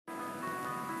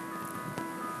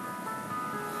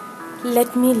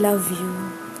Let me love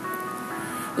you.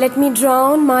 Let me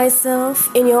drown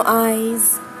myself in your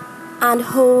eyes and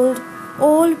hold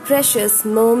all precious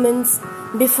moments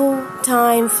before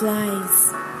time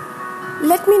flies.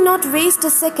 Let me not waste a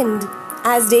second,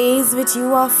 as days with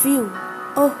you are few.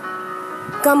 Oh,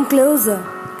 come closer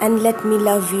and let me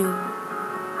love you.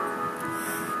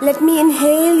 Let me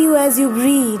inhale you as you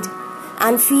breathe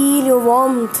and feel your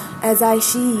warmth as I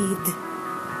sheathe.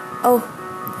 Oh,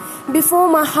 before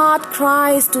my heart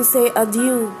cries to say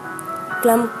adieu,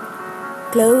 come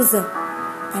closer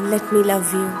and let me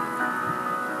love you.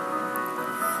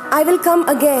 I will come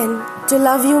again to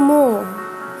love you more.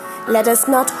 Let us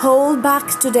not hold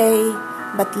back today,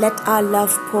 but let our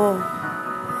love pour.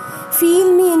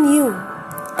 Feel me in you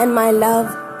and my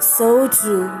love so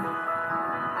true.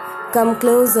 Come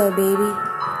closer, baby,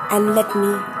 and let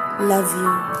me love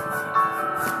you.